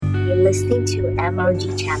listening to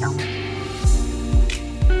MOG channel.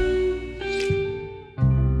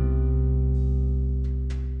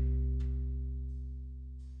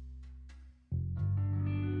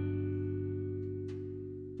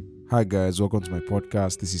 Hi guys, welcome to my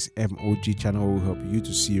podcast. This is MOG channel where we help you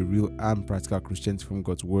to see real and practical Christianity from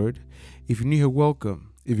God's Word. If you're new here,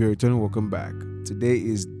 welcome. If you're returning, welcome back. Today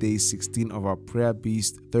is day 16 of our Prayer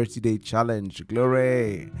Beast 30-day challenge.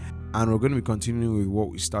 Glory! And we're going to be continuing with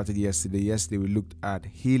what we started yesterday. Yesterday we looked at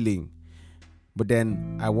healing. But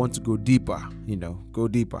then I want to go deeper, go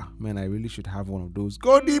deeper. Man, I really should have one of those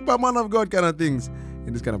go deeper, man of God kind of things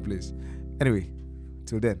in this kind of place. Anyway,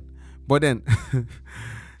 till then. But then...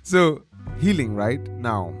 So, healing, right?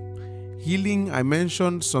 Now, healing, I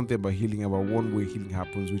mentioned something about healing, about one way healing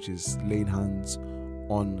happens, which is laying hands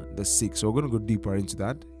on the sick. So, we're going to go deeper into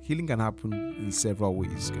that. Healing can happen in several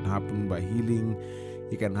ways. It can happen by healing.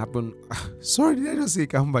 It can happen... Sorry, did I just say it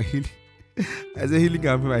can happen by healing? I said healing can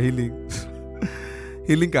happen by healing.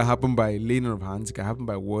 Healing can happen by laying on of hands. It can happen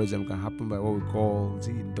by words. And it can happen by what we call the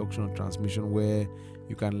induction or transmission, where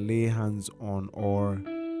you can lay hands on or...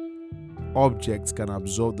 objects can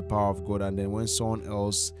absorb the power of God, and then when someone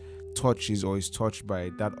else touches or is touched by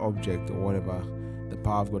that object or whatever, the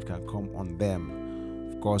power of God can come on them.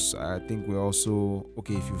 Of course, I think we also,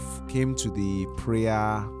 if you came to the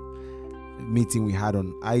prayer meeting we had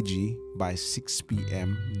on IG by 6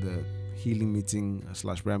 p.m., the healing meeting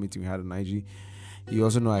 / prayer meeting we had on IG, you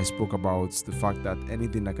also know I spoke about the fact that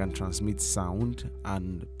anything that can transmit sound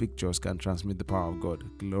and pictures can transmit the power of God.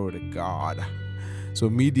 Glory to God. So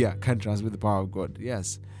media can transmit the power of God.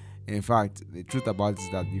 Yes. In fact, the truth about it is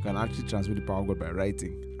that you can actually transmit the power of God by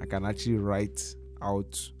writing. I can actually write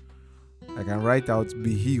out,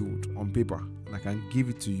 be healed on paper. And I can give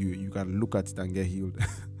it to you. You can look at it and get healed.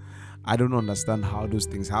 I don't understand how those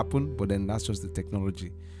things happen, but then that's just the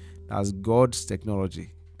technology. That's God's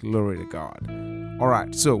technology. Glory to God. All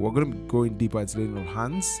right. So we're going to be going deeper into laying on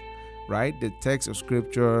hands, right? The text of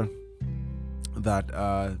scripture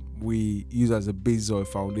that we use as a basis or a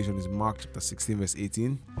foundation is Mark chapter 16 verse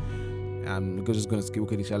 18. And we're just going to skip.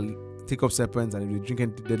 Okay, they shall take up serpents, and if they drink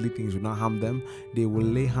any deadly things will not harm them. They will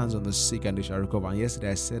lay hands on the sick and they shall recover. And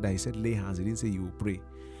yesterday I said that he said lay hands. He didn't say you will pray.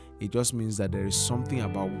 It just means that there is something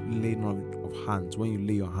about laying on of hands. When you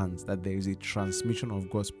lay your hands, that there is a transmission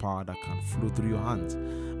of God's power that can flow through your hands.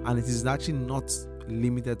 And it is actually not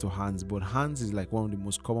limited to hands, but hands is like one of the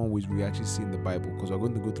most common ways we actually see in the Bible, because we're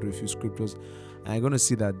going to go through a few scriptures and you're going to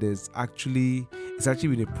see that it's actually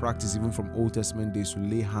been a practice even from Old Testament days to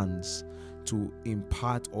lay hands to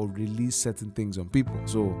impart or release certain things on people.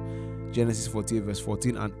 So Genesis 48 verse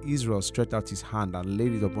 14, and Israel stretched out his hand and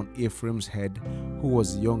laid it upon Ephraim's head, who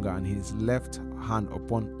was younger, and his left hand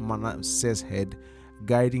upon Manasseh's head,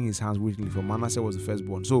 guiding his hands wickedly, for Manasseh was the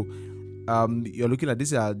firstborn. So you're looking at,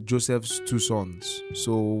 these are Joseph's two sons.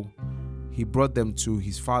 So he brought them to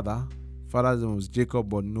his father. Father's name was Jacob,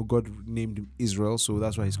 but no, God named him Israel, so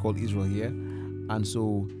that's why he's called Israel here. And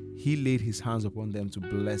so he laid his hands upon them to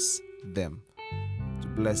bless them.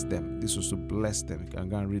 This was to bless them. You can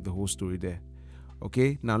go and read the whole story there.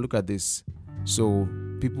 Okay, now look at this. So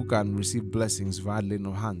people can receive blessings via laying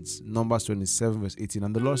of hands. Numbers 27 verse 18.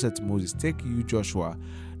 And the Lord said to Moses, take you Joshua,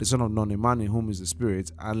 the son of Nun, a man in whom is the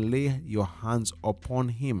Spirit, and lay your hands upon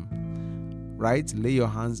him. Right? Lay your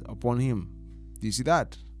hands upon him. Do you see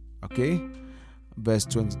that? Okay. Verse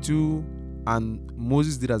 22. And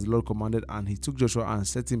Moses did as the Lord commanded, and he took Joshua and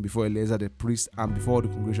set him before Eleazar the priest and before the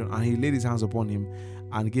congregation, and he laid his hands upon him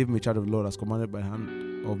and gave him a charge of the Lord as commanded by the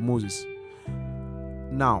hand of Moses.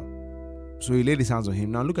 Now, so he laid his hands on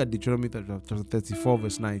him. Now look at Deuteronomy chapter 34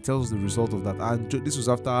 verse 9. It tells us the result of that. And this was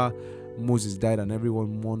after Moses died and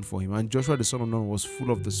everyone mourned for him. And Joshua the son of Nun was full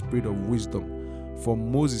of the spirit of wisdom, for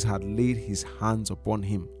Moses had laid his hands upon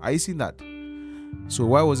him. Are you seeing that? So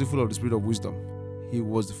why was he full of the spirit of wisdom? He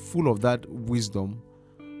was full of that wisdom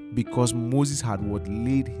because Moses had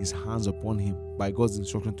laid his hands upon him by God's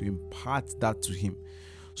instruction to impart that to him.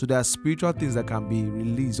 So there are spiritual things that can be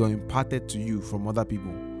released or imparted to you from other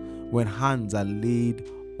people when hands are laid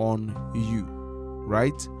on you,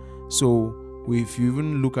 right? So if you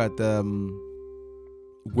even look at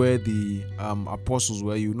where the apostles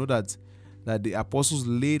were, you know that the apostles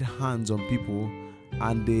laid hands on people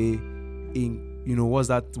and what's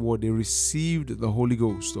that word? They received the Holy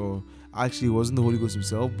Ghost, or actually it wasn't the Holy Ghost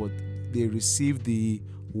himself, but they received the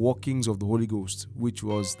workings of the Holy Ghost, which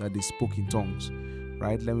was that they spoke in tongues,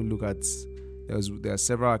 right? Let me look at, there are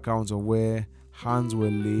several accounts of where hands were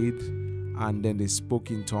laid and then they spoke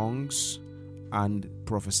in tongues and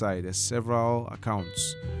prophesied. There's several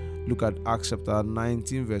accounts. Look at Acts chapter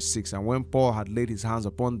 19 verse 6. And when Paul had laid his hands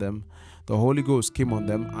upon them, the Holy Ghost came on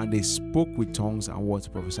them, and they spoke with tongues and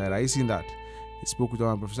what prophesied. Are you seeing that? They spoke with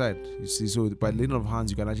tongues and prophesied. You see, so by laying of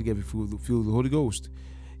hands, you can actually get filled with the Holy Ghost.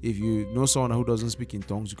 If you know someone who doesn't speak in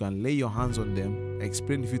tongues, you can lay your hands on them,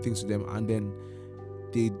 explain a few things to them, and then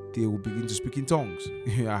they will begin to speak in tongues.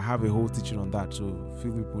 I have a whole teaching on that. So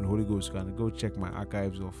fill people with the Holy Ghost. You can go check my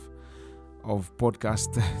archives of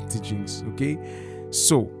podcast teachings. Okay,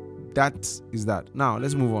 so that is that. Now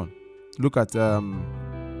let's move on. Look at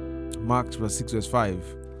Mark 6 verse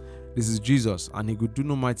 5. This is Jesus, and he could do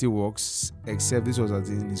no mighty works except this was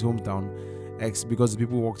in his hometown, because the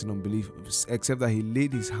people walked in unbelief, except that he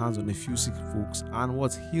laid his hands on a few sick folks and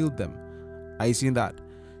what healed them. Are you seeing that?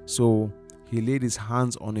 So he laid his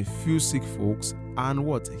hands on a few sick folks and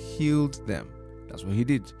what healed them. That's what he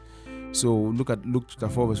did. So look at Luke chapter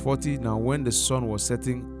 4 verse 40. Now when the sun was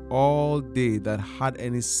setting, all they that had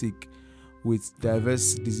any sick with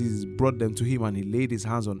diverse diseases brought them to him, and he laid his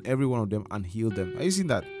hands on every one of them and healed them. Are you seeing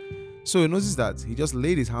that? So you notice that he just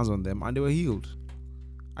laid his hands on them and they were healed.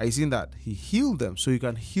 Are you seeing that? He healed them. So you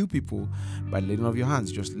can heal people by laying of your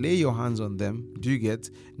hands. Just lay your hands on them. Do you get?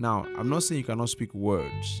 Now, I'm not saying you cannot speak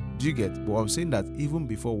words. Do you get? But I'm saying that even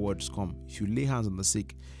before words come, if you lay hands on the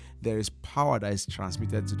sick, there is power that is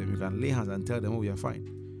transmitted to them. You can lay hands and tell them, oh, you're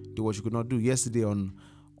fine. Do what you could not do yesterday on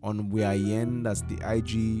We Are Yen. That's the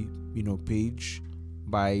IG page.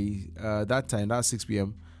 By that time, that's 6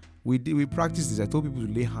 p.m. We practiced this. I told people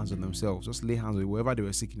to lay hands on themselves. Just lay hands on wherever they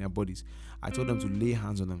were sick in their bodies. I told them to lay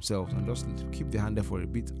hands on themselves and just keep their hand there for a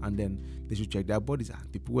bit, and then they should check their bodies.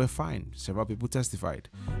 And people were fine. Several people testified,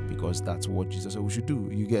 because that's what Jesus said we should do.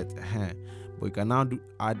 You get? But you can now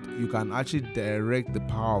you can actually direct the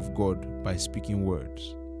power of God by speaking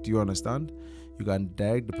words. Do you understand? You can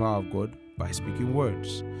direct the power of God by speaking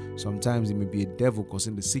words. Sometimes it may be a devil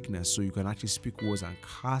causing the sickness, so you can actually speak words and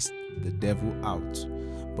cast the devil out.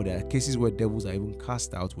 But there are cases where devils are even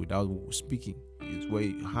cast out without speaking. It's where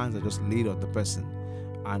your hands are just laid on the person,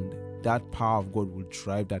 and that power of God will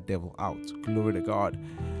drive that devil out. Glory to God.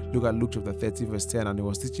 Look at Luke chapter 13 verse 10. And he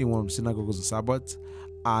was teaching one of the synagogues on Sabbath,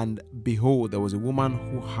 and behold, there was a woman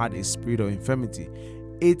who had a spirit of infirmity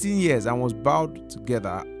 18 years, and was bowed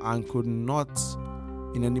together, and could not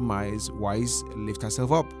in any wise lift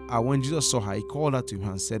herself up. And when Jesus saw her, he called her to him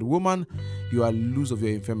and said, Woman, you are loose of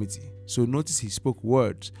your infirmity. So notice he spoke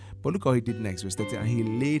words. But look how he did next, verse 13. And he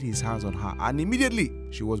laid his hands on her, and immediately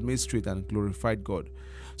she was made straight and glorified God.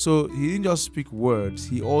 So he didn't just speak words,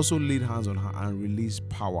 he also laid hands on her and released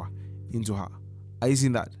power into her. Are you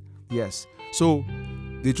seeing that? Yes. So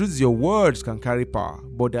the truth is, your words can carry power,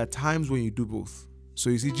 but there are times when you do both. So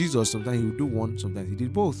you see, Jesus, sometimes he would do one, sometimes he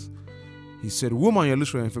did both. He said, Woman, you're loose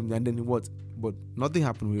from your infirmity. And then what? But nothing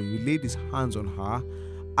happened. He laid his hands on her,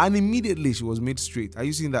 and immediately she was made straight. Are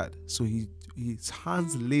you seeing that? So his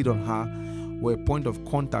hands laid on her were a point of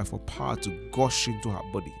contact for power to gush into her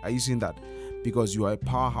body. Are you seeing that? Because you are a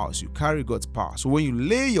powerhouse. You carry God's power. So when you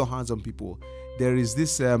lay your hands on people, there is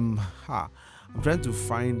this I'm trying to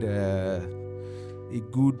find a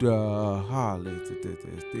good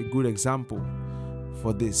example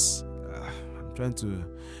for this. I'm trying to,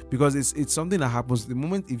 because it's something that happens the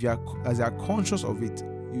moment if you are conscious of it.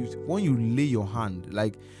 When you lay your hand,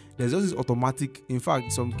 like there's just this automatic. In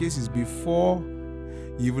fact, some cases before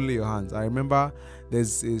you even lay your hands. I remember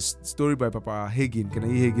there's a story by Papa Hagin,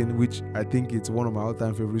 Kennedy Hagin, which I think it's one of my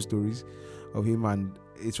all-time favorite stories of him, and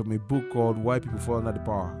it's from a book called Why People Fall Under the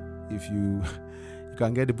Power. If you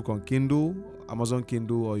can get the book on Kindle, Amazon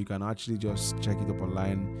Kindle, or you can actually just check it up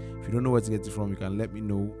online. If you don't know where to get it from, you can let me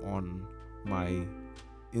know on my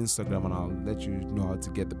Instagram, and I'll let you know how to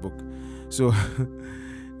get the book. So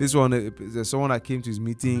this one, there's someone that came to his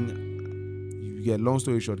meeting. You get long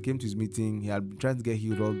story short, came to his meeting. He had been trying to get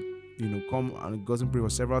healed, come and gotten prayer for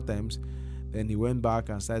several times. Then he went back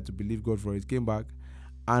and started to believe God for it. Came back,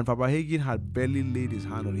 and Papa Hagin had barely laid his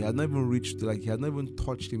hand on him. He had not even reached, he had not even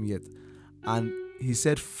touched him yet. And he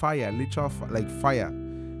said fire, literal fire.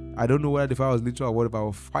 I don't know whether the fire was literal or whatever,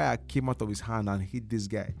 but fire came out of his hand and hit this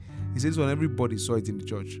guy. He says when everybody saw it in the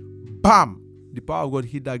church, bam! The power of God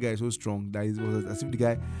hit that guy so strong that it was as if the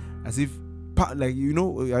guy, have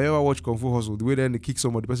you ever watched Kung Fu Hustle? The way then they kick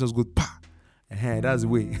somebody, the person just goes, pa! That's the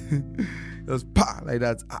way. Just pa! Like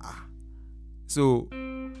that. So,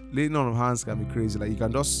 laying on of hands can be crazy. Like you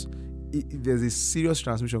can just, there's a serious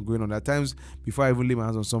transmission going on. At times, before I even lay my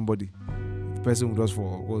hands on somebody, the person will just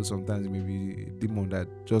fall. Or sometimes it may be a demon that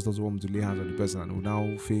just doesn't want me to lay hands on the person and will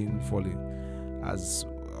now feign falling. As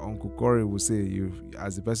Uncle Corey will say,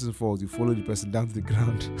 as the person falls, you follow the person down to the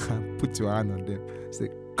ground and put your hand on them. Say,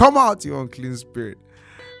 come out, you unclean spirit.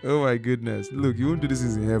 Oh my goodness. Look, you won't do this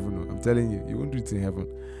in heaven. Oh. I'm telling you, you won't do it in heaven.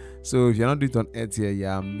 So if you're not doing it on earth here, you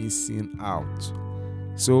are missing out.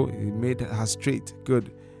 So he made her straight.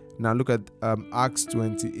 Good. Now look at Acts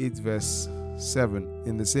 28 verse 7.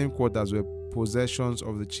 In the same quarters were possessions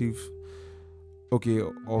of the chief of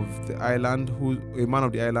the island, a man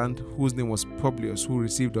of the island whose name was Publius, who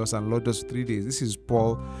received us and lodged us 3 days. This is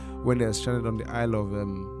Paul when they were stranded on the isle of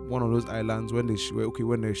one of those islands when they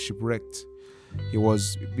shipwrecked. He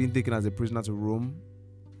was being taken as a prisoner to Rome.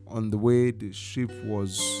 On the way, the ship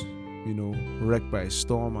was, wrecked by a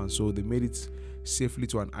storm, and so they made it safely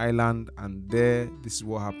to an island, and there, this is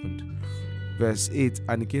what happened. Verse 8,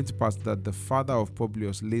 and it came to pass that the father of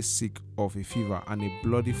Publius lay sick of a fever and a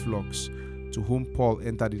bloody flux, to whom Paul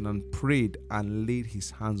entered in and prayed and laid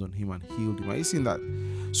his hands on him and healed him. Are you seeing that?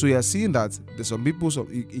 So you are seeing that there's some people,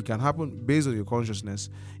 it can happen based on your consciousness.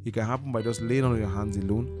 It can happen by just laying on your hands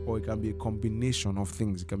alone, or it can be a combination of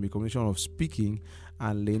things. It can be a combination of speaking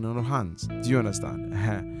and laying on your hands. Do you understand?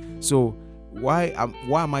 So why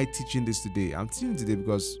am I teaching this today? I'm teaching today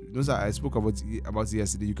because I spoke about it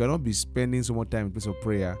yesterday. You cannot be spending so much time in place of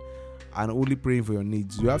prayer and only praying for your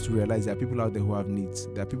needs. You have to realize there are people out there who have needs.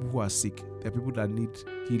 There are people who are sick. There are people that need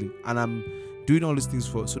healing. And I'm doing all these things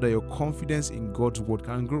so that your confidence in God's word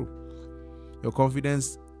can grow. Your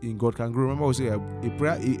confidence in God can grow. Remember, we say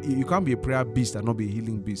you can't be a prayer beast and not be a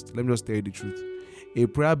healing beast. Let me just tell you the truth. A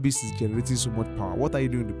prayer beast is generating so much power. What are you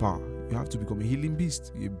doing with the power? You have to become a healing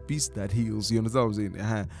beast. A beast that heals. You understand what I'm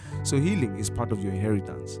saying? So healing is part of your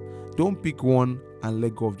inheritance. Don't pick one and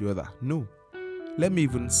let go of the other. No. Let me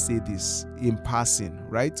even say this in passing,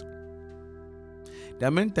 right? There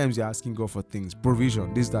are many times you're asking God for things,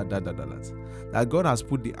 provision, this, that. That God has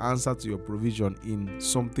put the answer to your provision in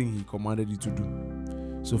something He commanded you to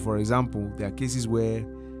do. So, for example, there are cases where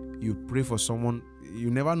you pray for someone,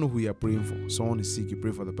 you never know who you're praying for. Someone is sick, you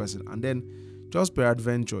pray for the person, and then just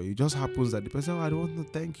peradventure, it just happens that the person, I don't want to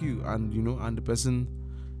thank you, and and the person,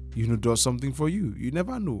 does something for you. You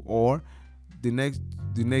never know. Or the next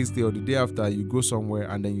day or the day after, you go somewhere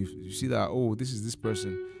and then you see that, oh, this is this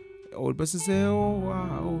person. Or the person say, oh,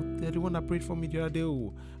 wow, they're the one that prayed for me the other day,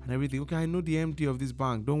 and everything. Okay, I know the MD of this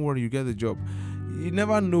bank. Don't worry, you get the job. You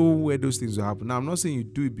never know where those things will happen. Now, I'm not saying you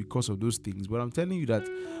do it because of those things, but I'm telling you that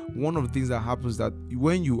one of the things that happens that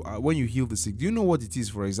when you heal the sick, do you know what it is?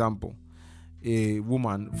 For example, a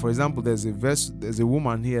woman. For example, there's a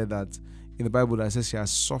woman here that in the Bible that says she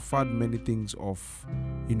has suffered many things of,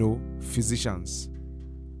 physicians.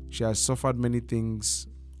 She has suffered many things,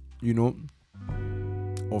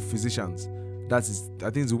 of physicians. That is, I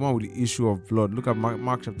think it's the woman with the issue of blood. Look at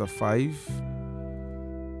Mark chapter 5.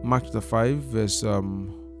 Mark chapter 5, verse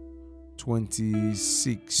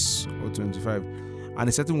 26 or 25. And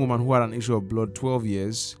a certain woman who had an issue of blood 12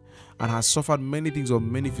 years and has suffered many things of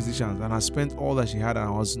many physicians and has spent all that she had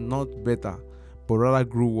and was not better, but rather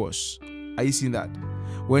grew worse. Are you seeing that?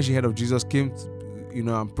 When she heard of Jesus, came,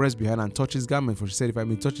 and pressed behind and touched his garment, for she said, if I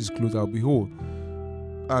may touch his clothes, I'll be whole.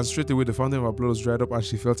 And straight away the fountain of her blood was dried up, and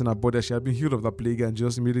she felt in her body that she had been healed of that plague, and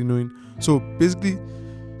just immediately knowing. So basically,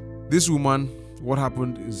 this woman, what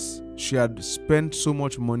happened is she had spent so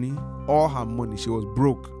much money, all her money, she was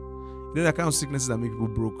broke. That kind of sicknesses that make people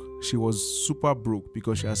broke. She was super broke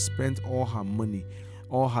because she had spent all her money,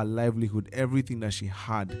 all her livelihood, everything that she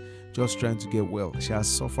had, just trying to get well. She has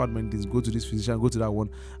suffered many things. Go to this physician, go to that one.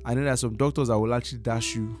 And then there are some doctors that will actually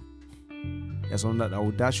dash you. There's some that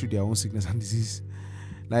will dash you their own sickness and disease.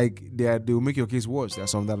 Like they will make your case worse. There are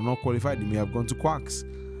some that are not qualified. They may have gone to quacks.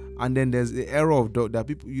 And then there's the error of that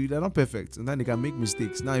people, they're not perfect. And then they can make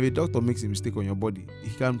mistakes. Now, if a doctor makes a mistake on your body, he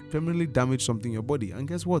can permanently damage something in your body. And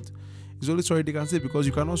guess what? It's only sorry they can say, because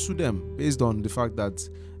you cannot sue them based on the fact that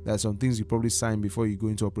there are some things you probably sign before you go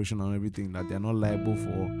into operation and everything, that they're not liable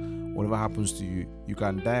for whatever happens to you. You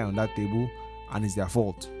can die on that table and it's their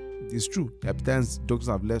fault. It's true. There are times doctors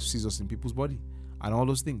have left scissors in people's body and all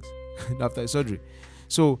those things after a surgery.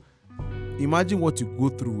 So imagine what you go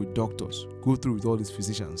through with doctors, go through with all these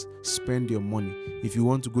physicians, spend your money. If you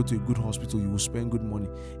want to go to a good hospital, you will spend good money.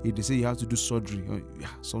 If they say you have to do surgery,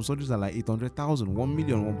 some surgeries are like 800,000, 1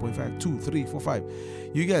 million, 1.5, 2, 3, 4, 5.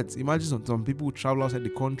 You get, imagine some people who travel outside the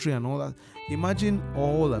country and all that. Imagine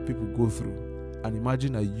all that people go through. And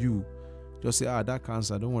imagine that you just say, that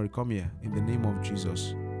cancer, don't worry, come here. In the name of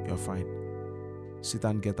Jesus, you're fine. Sit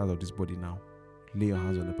and get out of this body now. Lay your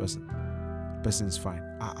hands on the person. The person is fine.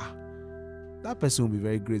 That person will be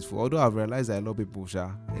very grateful. Although I've realized that a lot of people,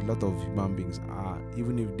 a lot of human beings are,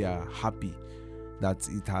 even if they are happy that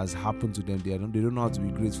it has happened to them, they don't know how to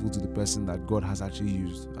be grateful to the person that God has actually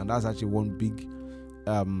used. And that's actually one big,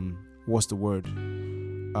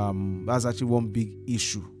 That's actually one big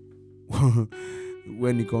issue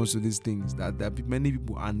when it comes to these things, that many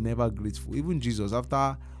people are never grateful. Even Jesus,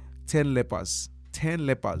 after 10 lepers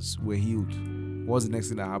were healed, what's the next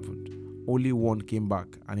thing that happened? Only one came back,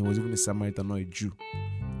 and he was even a Samaritan, not a Jew.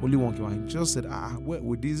 Only one came back. He just said,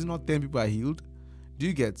 with these not 10 people are healed? Do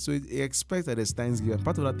you get? So he expects that there's Thanksgiving.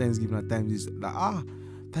 Part of that Thanksgiving at times is that,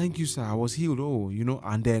 thank you, sir, I was healed.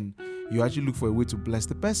 And then you actually look for a way to bless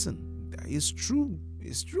the person. It's true.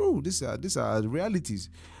 These are realities.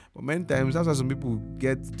 But many times, that's why some people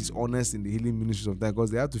get dishonest in the healing ministry sometimes,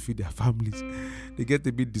 because they have to feed their families. They get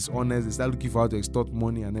a bit dishonest. They start looking for how to extort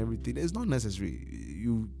money and everything. It's not necessary.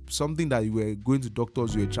 Something that you were going to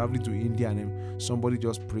doctors, you were traveling to India, and then somebody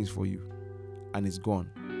just prays for you, and it's gone,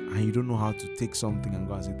 and you don't know how to take something and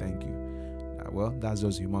go and say thank you. Well, that's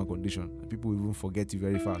just human condition. People even forget you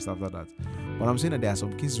very fast after that. But I'm saying that there are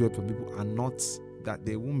some cases where some people are not, that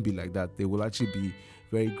they won't be like that. They will actually be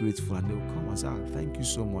very grateful, and they will come and say, thank you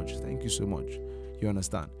so much. You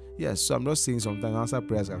understand? Yes. So I'm not saying sometimes answer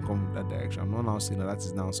prayers can come in that direction. I'm not now saying that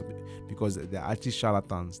is now something, because they're actually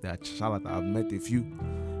charlatans. I've met a few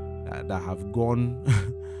that have gone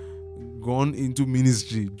into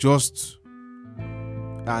ministry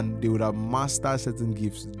and they would have mastered certain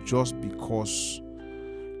gifts just because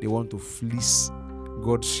they want to fleece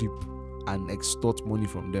God's sheep and extort money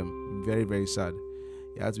from them. Very, very sad.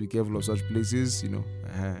 You have to be careful of such places.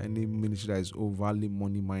 Any ministry that is overly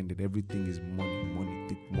money minded, everything is money.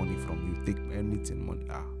 Take money from you, take anything money.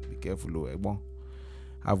 Be careful,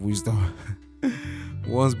 have wisdom.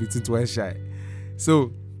 Once bitten, twice shy.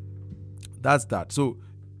 So that's that. So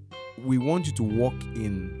we want you to walk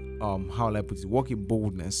in walk in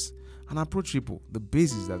boldness and approach people. The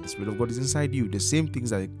basis that the Spirit of God is inside you. The same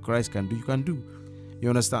things that Christ can do, you can do. You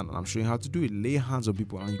understand? And I'm showing you how to do it. Lay hands on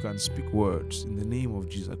people and you can speak words in the name of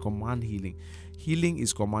Jesus. Command healing. Healing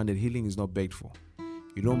is commanded. Healing is not begged for.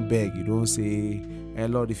 You don't beg. You don't say, hey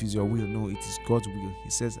Lord, if it's your will. No, it is God's will. He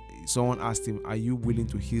says, someone asked him, are you willing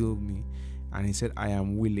to heal me? And he said, I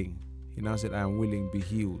am willing. He now said, I am willing, be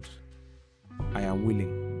healed. I am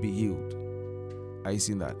willing, be healed. Are you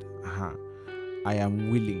seeing that? I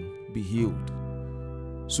am willing, be healed.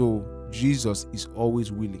 So Jesus is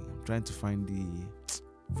always willing. I'm trying to find the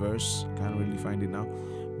verse. I can't really find it now,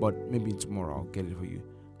 but maybe tomorrow I'll get it for you.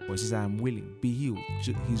 But he says, I am willing, be healed.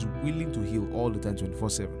 He's willing to heal all the time,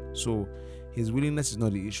 24/7. So his willingness is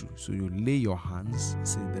not the issue. So you lay your hands,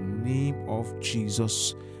 say, in the name of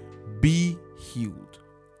Jesus, be healed.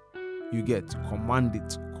 You get, command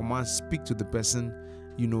it. Speak to the person.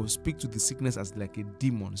 Speak to the sickness as like a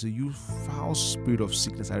demon. So you foul spirit of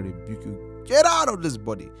sickness, I rebuke you. Get out of this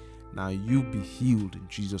body. Now you be healed in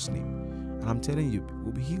Jesus' name. And I'm telling you, people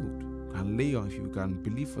will be healed. And if you can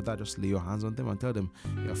believe for that, just lay your hands on them and tell them,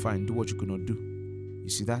 you're fine, do what you could not do. You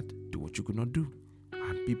see that? Do what you could not do.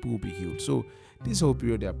 And people will be healed. So this whole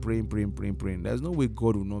period they are praying. There's no way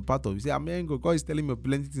God will know. Part of it. You say, God is telling me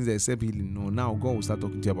plenty things except healing. No, now God will start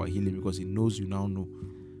talking to you about healing because he knows you now know.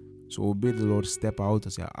 So obey the Lord, step out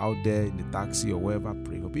as you're out there in the taxi or wherever,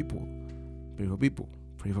 pray for people.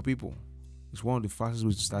 It's one of the fastest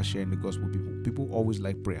ways to start sharing the gospel with people. People always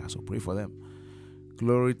like prayer, so pray for them.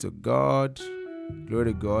 Glory to God.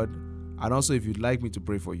 And also, if you'd like me to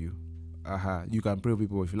pray for you, you can pray for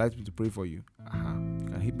people. If you'd like me to pray for you, you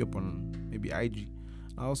can hit me up on maybe IG.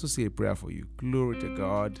 I'll also say a prayer for you. Glory to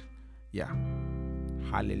God. Yeah.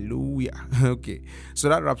 Hallelujah. Okay, so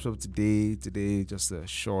that wraps up today. Just a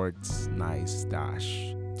short, nice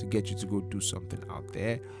dash to get you to go do something out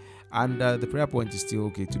there. And the prayer point is still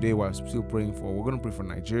okay. Today we're still praying we're going to pray for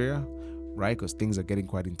Nigeria, right? Because things are getting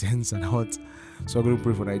quite intense and hot. So we're going to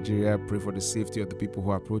pray for Nigeria, pray for the safety of the people who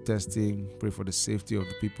are protesting, pray for the safety of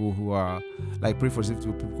the people who are, pray for the safety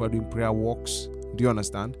of people who are doing prayer walks. Do you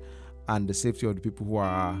understand? And the safety of the people who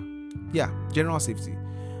are, general safety.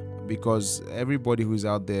 Because everybody who's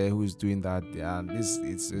out there who's doing that,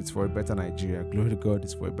 it's for a better Nigeria. Glory to God,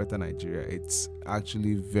 it's for a better Nigeria. It's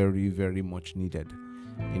actually very, very much needed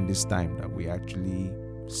in this time that we actually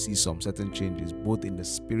see some certain changes, both in the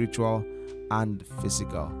spiritual and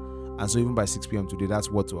physical. And so even by 6 p.m. today, that's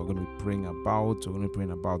what we're going to be praying about. We're going to be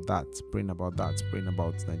praying about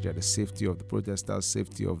Nigeria, the safety of the protesters,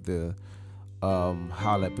 safety of the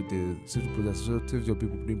safety of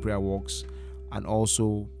people doing prayer walks, and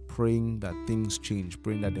also praying that things change,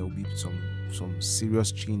 praying that there will be some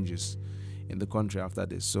serious changes in the country after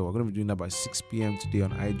this. So we're going to be doing that by 6 p.m. today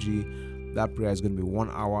on IG. That prayer is going to be 1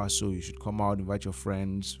 hour, so you should come out, invite your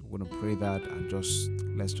friends. We're going to pray that and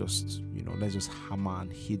let's just hammer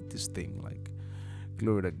and hit this thing,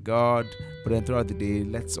 glory to God. But then throughout the day,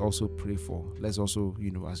 let's also,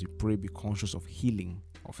 as you pray, be conscious of healing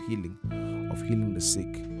of healing the sick,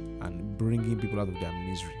 and bringing people out of their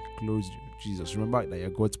misery close to Jesus. Remember that you're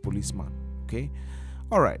God's policeman. Okay.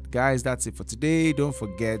 All right, guys, that's it for today. Don't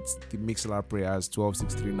forget the Mixlr prayers,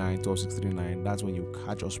 12-639. That's when you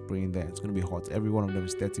catch us praying there. It's going to be hot. Every one of them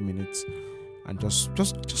is 30 minutes. And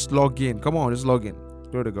just log in. Come on, just log in.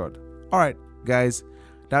 Glory to God. All right, guys,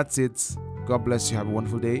 that's it. God bless you. Have a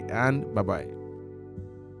wonderful day, and bye-bye.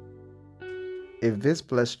 If this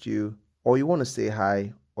blessed you, or you want to say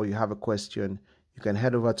hi, or you have a question, you can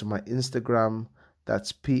head over to my Instagram.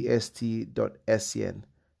 That's pst.sen.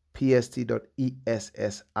 pst.essien.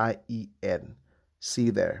 See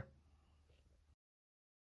you there.